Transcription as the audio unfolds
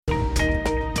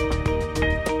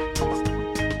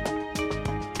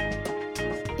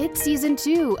It's Season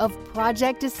 2 of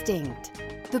Project Distinct,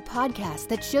 the podcast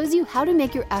that shows you how to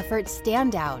make your efforts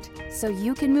stand out so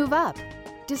you can move up.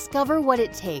 Discover what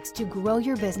it takes to grow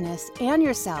your business and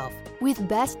yourself with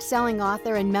best-selling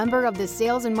author and member of the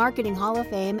Sales and Marketing Hall of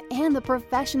Fame and the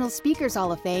Professional Speakers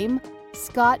Hall of Fame,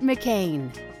 Scott McKain.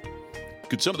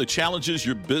 Could some of the challenges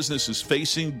your business is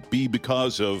facing be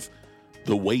because of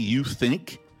the way you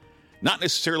think? Not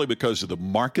necessarily because of the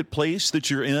marketplace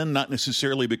that you're in, not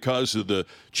necessarily because of the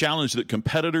challenge that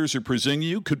competitors are presenting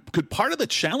you. Could part of the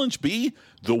challenge be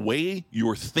the way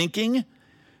you're thinking?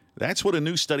 That's what a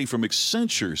new study from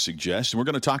Accenture suggests, and we're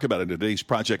going to talk about it in today's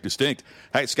Project Distinct.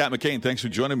 Hi, it's Scott McKain. Thanks for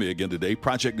joining me again today.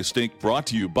 Project Distinct brought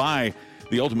to you by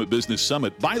the Ultimate Business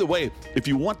Summit. By the way, if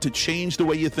you want to change the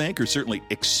way you think or certainly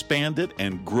expand it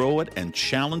and grow it and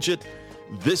challenge it,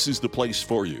 this is the place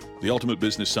for you. The Ultimate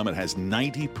Business Summit has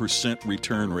 90%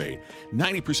 return rate.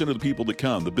 90% of the people that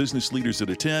come, the business leaders that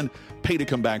attend, pay to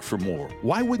come back for more.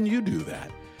 Why wouldn't you do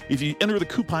that? If you enter the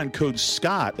coupon code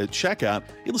SCOTT at checkout,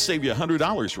 it'll save you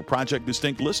 $100 for Project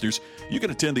Distinct listeners. You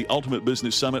can attend the Ultimate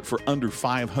Business Summit for under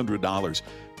 $500.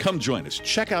 Come join us.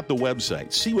 Check out the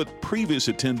website. See what previous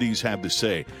attendees have to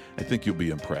say. I think you'll be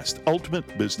impressed.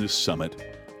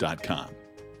 UltimateBusinessSummit.com.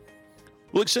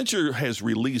 Well, Accenture has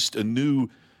released a new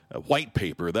white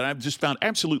paper that I've just found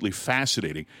absolutely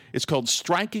fascinating. It's called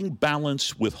Striking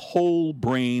Balance with Whole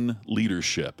Brain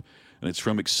Leadership, and it's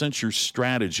from Accenture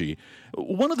Strategy.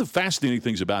 One of the fascinating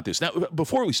things about this, now,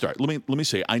 before we start, let me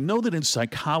say, I know that in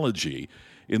psychology,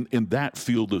 in that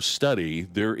field of study,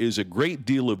 there is a great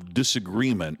deal of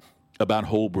disagreement about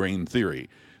whole brain theory,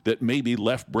 that maybe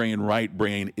left brain, right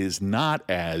brain is not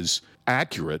as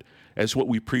accurate as what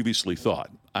we previously thought.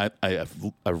 I've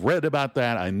read about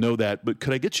that, I know that, but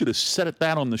could I get you to set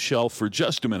that on the shelf for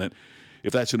just a minute,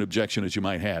 if that's an objection that you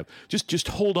might have? Just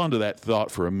hold on to that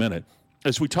thought for a minute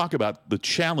as we talk about the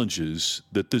challenges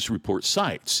that this report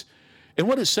cites. And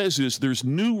what it says is there's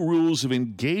new rules of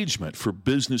engagement for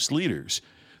business leaders.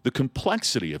 The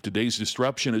complexity of today's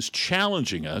disruption is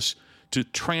challenging us to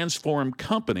transform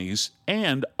companies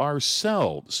and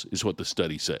ourselves, is what the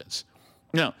study says.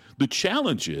 Now, the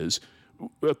challenge is,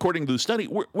 according to the study,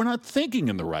 we're not thinking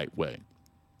in the right way.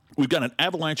 We've got an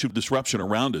avalanche of disruption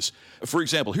around us. For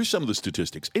example, here's some of the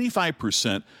statistics.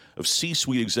 85% of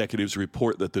C-suite executives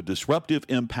report that the disruptive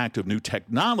impact of new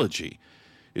technology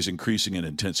is increasing in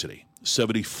intensity.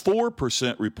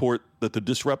 74% report that the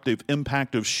disruptive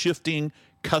impact of shifting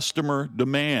customer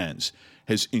demands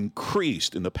has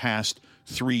increased in the past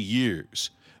 3 years.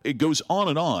 It goes on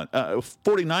and on.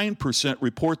 49%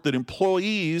 report that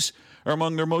employees are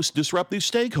among their most disruptive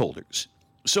stakeholders.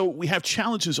 So we have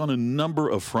challenges on a number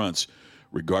of fronts,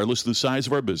 regardless of the size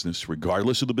of our business,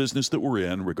 regardless of the business that we're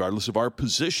in, regardless of our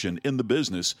position in the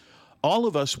business. All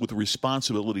of us with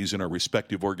responsibilities in our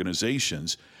respective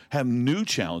organizations have new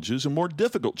challenges and more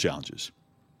difficult challenges.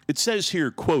 It says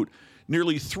here, quote,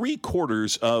 nearly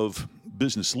 3/4 of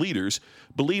business leaders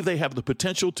believe they have the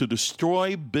potential to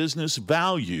destroy business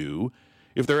value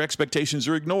if their expectations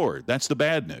are ignored. That's the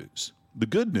bad news. The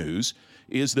good news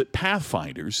is that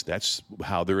pathfinders, that's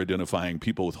how they're identifying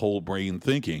people with whole brain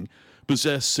thinking,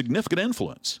 possess significant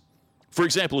influence. For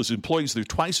example, as employees, they're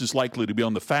twice as likely to be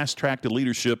on the fast track to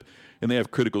leadership, and they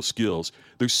have critical skills.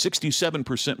 They're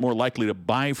 67% more likely to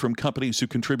buy from companies who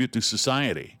contribute to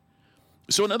society.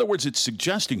 So in other words, it's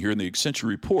suggesting here in the Accenture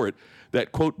report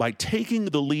that, quote, by taking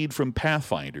the lead from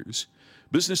pathfinders,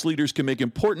 business leaders can make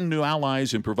important new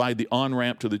allies and provide the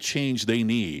on-ramp to the change they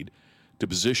need to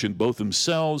position both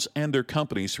themselves and their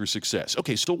companies for success.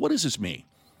 Okay, so what does this mean?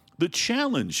 The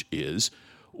challenge is,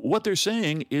 what they're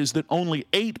saying is that only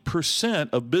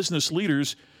 8% of business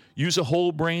leaders use a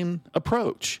whole brain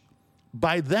approach.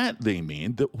 By that, they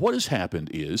mean that what has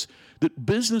happened is that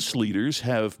business leaders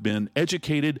have been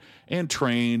educated and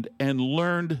trained and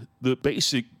learned the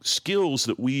basic skills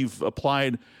that we've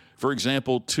applied, for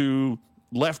example, to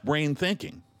left brain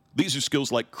thinking. These are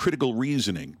skills like critical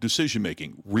reasoning,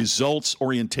 decision-making, results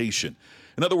orientation.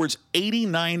 In other words,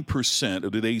 89%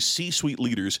 of today's C-suite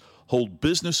leaders hold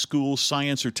business school,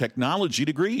 science, or technology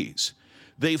degrees.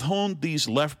 They've honed these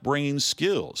left brain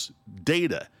skills,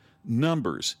 data,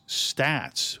 numbers,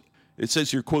 stats. It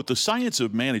says here, quote, the science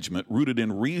of management rooted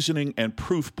in reasoning and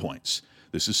proof points.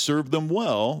 This has served them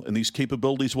well, and these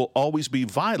capabilities will always be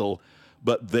vital,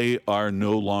 but they are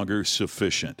no longer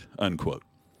sufficient, unquote.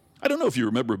 I don't know if you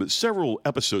remember, but several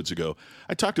episodes ago,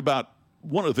 I talked about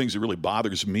one of the things that really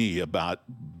bothers me about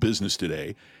business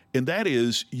today, and that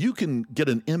is you can get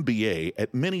an MBA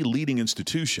at many leading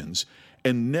institutions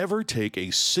and never take a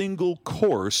single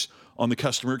course on the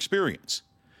customer experience.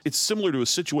 It's similar to a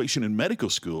situation in medical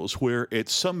schools where at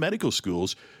some medical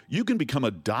schools, you can become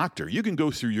a doctor. You can go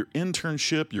through your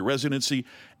internship, your residency,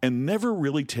 and never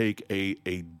really take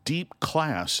a deep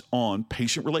class on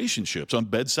patient relationships, on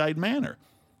bedside manner.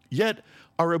 Yet,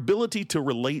 our ability to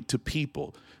relate to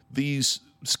people, these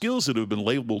skills that have been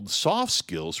labeled soft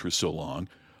skills for so long,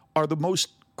 are the most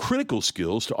critical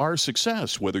skills to our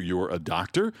success, whether you're a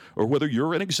doctor or whether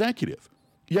you're an executive.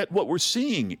 Yet what we're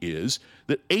seeing is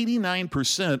that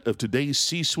 89% of today's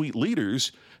C-suite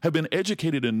leaders have been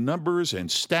educated in numbers and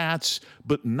stats,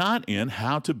 but not in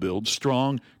how to build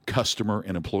strong customer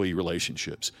and employee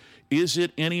relationships. Is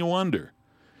it any wonder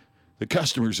that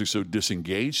customers are so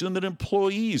disengaged and that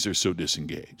employees are so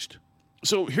disengaged?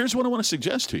 So here's what I want to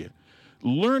suggest to you.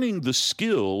 Learning the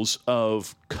skills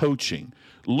of coaching,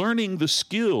 learning the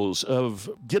skills of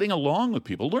getting along with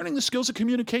people, learning the skills of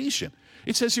communication.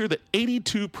 It says here that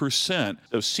 82%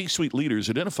 of C-suite leaders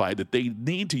identified that they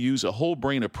need to use a whole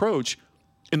brain approach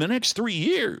in the next 3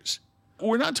 years.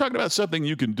 We're not talking about something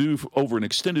you can do over an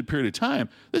extended period of time.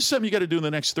 This is something you got to do in the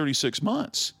next 36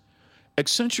 months.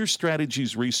 Accenture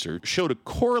Strategies research showed a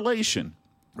correlation,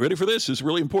 ready for this, is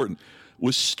really important,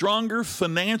 with stronger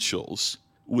financials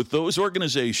with those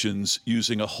organizations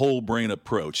using a whole brain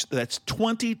approach. That's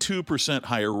 22%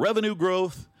 higher revenue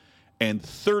growth and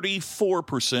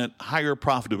 34% higher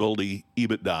profitability,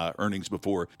 EBITDA, earnings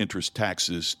before interest,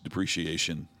 taxes,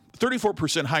 depreciation.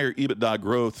 34% higher EBITDA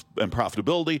growth and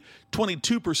profitability,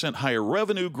 22% higher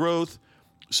revenue growth.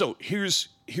 So here's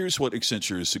what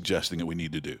Accenture is suggesting that we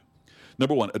need to do.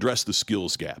 Number one, address the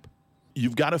skills gap.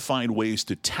 You've got to find ways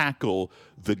to tackle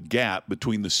the gap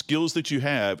between the skills that you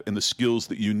have and the skills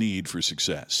that you need for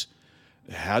success.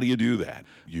 How do you do that?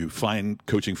 You find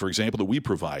coaching, for example, that we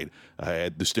provide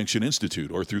at Distinction Institute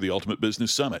or through the Ultimate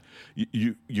Business Summit.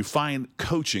 You find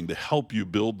coaching to help you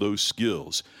build those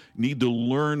skills. You need to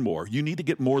learn more. You need to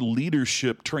get more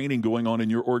leadership training going on in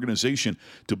your organization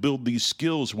to build these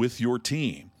skills with your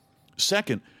team.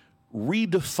 Second,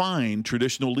 redefine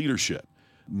traditional leadership.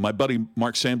 My buddy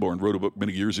Mark Sanborn wrote a book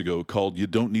many years ago called You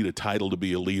Don't Need a Title to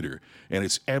Be a Leader, and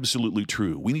it's absolutely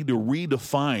true. We need to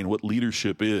redefine what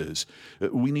leadership is.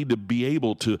 We need to be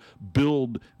able to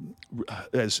build,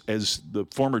 as the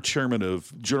former chairman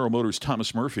of General Motors,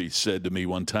 Thomas Murphy, said to me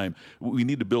one time, we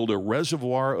need to build a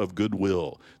reservoir of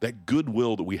goodwill, that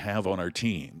goodwill that we have on our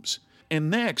teams. And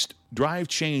next, drive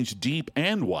change deep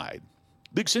and wide.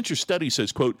 The Accenture study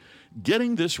says, quote,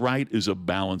 getting this right is a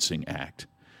balancing act.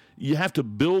 You have to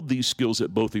build these skills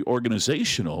at both the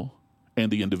organizational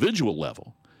and the individual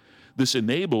level. This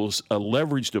enables a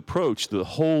leveraged approach to the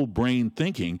whole brain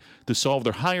thinking to solve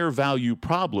the higher value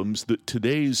problems that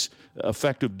today's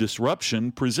effective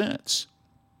disruption presents.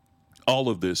 All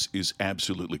of this is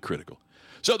absolutely critical.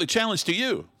 So the challenge to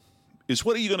you is,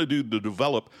 what are you going to do to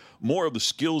develop more of the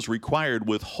skills required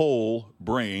with whole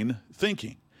brain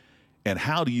thinking? And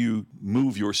how do you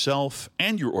move yourself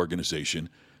and your organization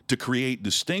to create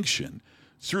distinction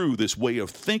through this way of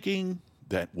thinking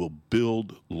that will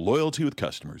build loyalty with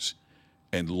customers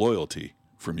and loyalty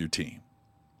from your team?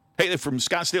 Hey, from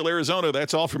Scottsdale, Arizona,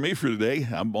 that's all for me for today.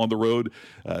 I'm on the road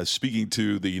speaking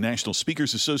to the National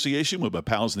Speakers Association with my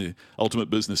pals in the Ultimate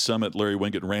Business Summit, Larry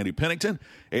Winget and Randy Pennington,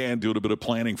 and doing a bit of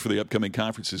planning for the upcoming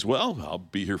conference as well. I'll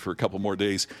be here for a couple more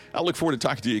days. I'll look forward to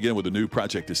talking to you again with a new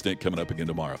Project Distinct coming up again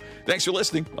tomorrow. Thanks for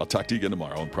listening. I'll talk to you again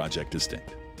tomorrow on Project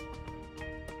Distinct.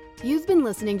 You've been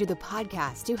listening to the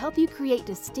podcast to help you create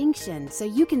distinction so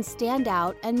you can stand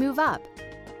out and move up.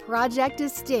 Project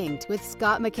Distinct with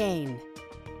Scott McKain.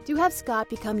 To have Scott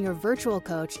become your virtual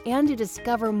coach and to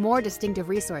discover more distinctive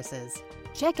resources,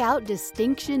 check out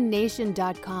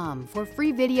DistinctionNation.com for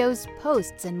free videos,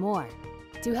 posts, and more.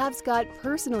 To have Scott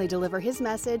personally deliver his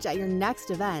message at your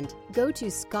next event, go to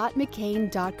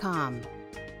ScottMcKain.com.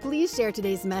 Please share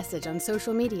today's message on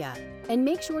social media and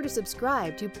make sure to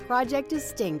subscribe to Project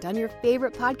Distinct on your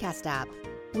favorite podcast app.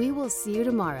 We will see you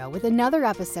tomorrow with another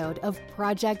episode of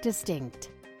Project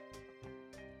Distinct.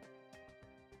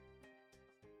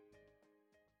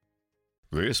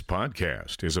 This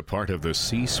podcast is a part of the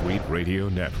C-Suite Radio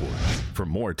Network. For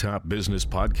more top business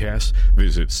podcasts,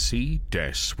 visit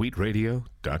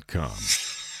c-suiteradio.com.